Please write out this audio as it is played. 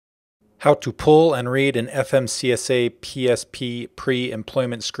How to pull and read an FMCSA PSP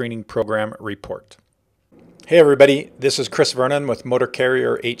pre-employment screening program report. Hey everybody, this is Chris Vernon with Motor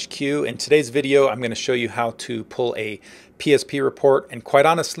Carrier HQ. In today's video, I'm going to show you how to pull a PSP report. And quite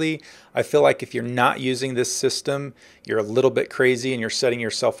honestly, I feel like if you're not using this system, you're a little bit crazy and you're setting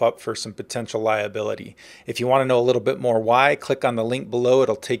yourself up for some potential liability. If you want to know a little bit more why, click on the link below.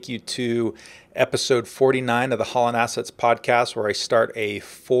 It'll take you to episode 49 of the Holland Assets podcast, where I start a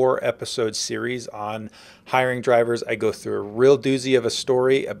 4-episode series on hiring drivers. I go through a real doozy of a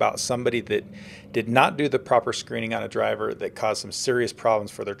story about somebody that did not do the proper screening on a driver that caused some serious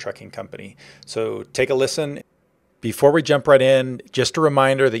problems for their trucking company. So take a listen. Before we jump right in, just a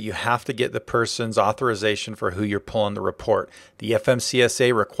reminder that you have to get the person's authorization for who you're pulling the report. The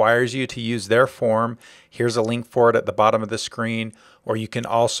FMCSA requires you to use their form. Here's a link for it at the bottom of the screen, or you can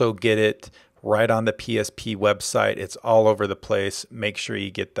also get it right on the PSP website. It's all over the place. Make sure you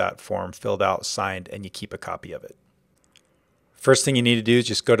get that form filled out, signed, and you keep a copy of it. First thing you need to do is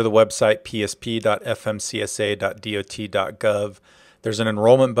just go to the website psp.fmcsa.dot.gov. There's an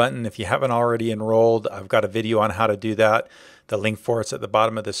enrollment button. If you haven't already enrolled, I've got a video on how to do that. The link for it's at the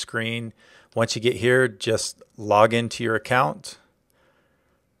bottom of the screen. Once you get here, just log into your account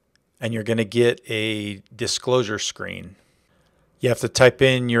and you're going to get a disclosure screen. You have to type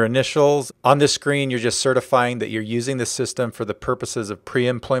in your initials. On this screen, you're just certifying that you're using the system for the purposes of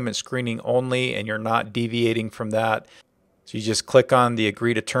pre-employment screening only, and you're not deviating from that. So you just click on the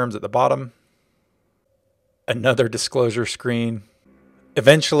agree to terms at the bottom. Another disclosure screen.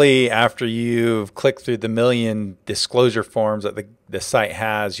 Eventually, after you've clicked through the million disclosure forms that the site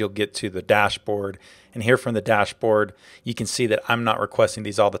has, you'll get to the dashboard. And here from the dashboard, you can see that I'm not requesting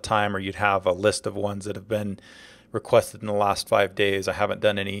these all the time, or you'd have a list of ones that have been requested in the last 5 days. I haven't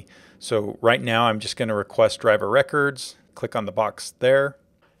done any. So right now I'm just going to request driver records. Click on the box there.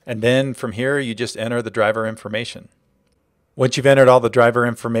 And then from here, you just enter the driver information. Once you've entered all the driver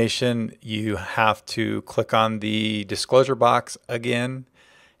information, you have to click on the disclosure box again.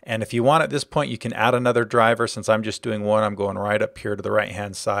 And if you want at this point, you can add another driver. Since I'm just doing one, I'm going right up here to the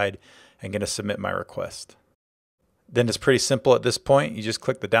right-hand side and going to submit my request. Then it's pretty simple at this point. You just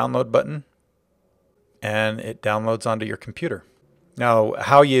click the download button and it downloads onto your computer. Now,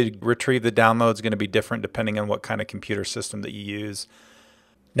 how you retrieve the download is going to be different depending on what kind of computer system that you use.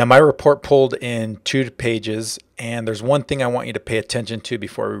 Now, my report pulled in 2 pages, and there's one thing I want you to pay attention to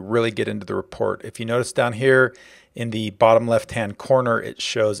before we really get into the report. If you notice down here in the bottom left-hand corner, it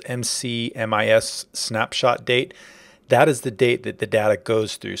shows MCMIS snapshot date. That is the date that the data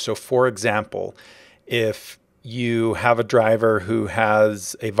goes through. So for example, if you have a driver who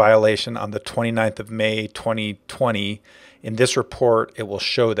has a violation on the 29th of May 2020, in this report it will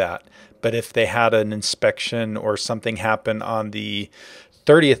show that. But if they had an inspection or something happen on the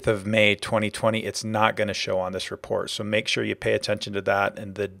 30th of May 2020, it's not going to show on this report. So make sure you pay attention to that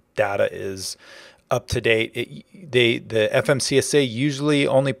and the data is up to date. The FMCSA usually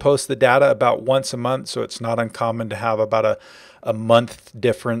only posts the data about once a month, so it's not uncommon to have about a month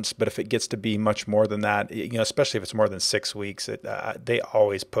difference. But if it gets to be much more than that, you know, especially if it's more than 6 weeks, they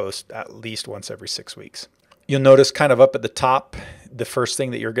always post at least once every 6 weeks. You'll notice kind of up at the top, the first thing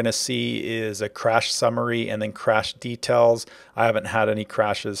that you're going to see is a crash summary and then crash details. I haven't had any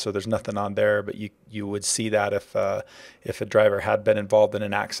crashes, so there's nothing on there, but you would see that if a driver had been involved in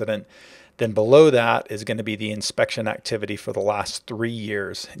an accident. Then below that is going to be the inspection activity for the last 3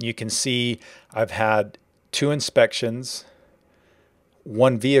 years. And you can see I've had 2 inspections,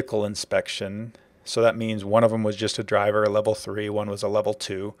 1 vehicle inspection. So that means one of them was just a driver, a level 3, one was a level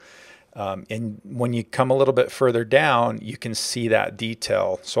 2. And when you come a little bit further down, you can see that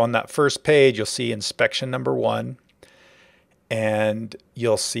detail. So on that first page, you'll see inspection number 1. And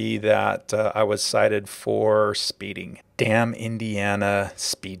you'll see that I was cited for speeding. Damn Indiana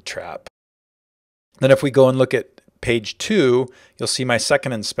speed trap. Then if we go and look at page 2, you'll see my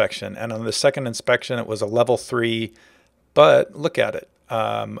second inspection. And on the second inspection, it was a level 3, but look at it.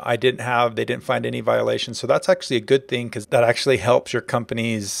 They didn't find any violations. So that's actually a good thing, because that actually helps your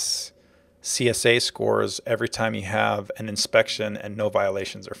company's CSA scores every time you have an inspection and no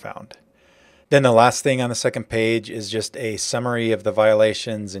violations are found. Then the last thing on the second page is just a summary of the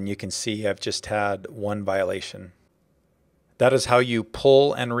violations, and you can see I've just had 1 violation. That is how you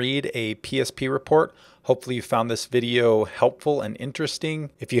pull and read a PSP report. Hopefully you found this video helpful and interesting.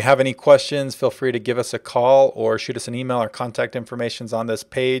 If you have any questions, feel free to give us a call or shoot us an email. Our contact information is on this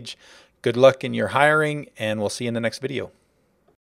page. Good luck in your hiring, and we'll see you in the next video.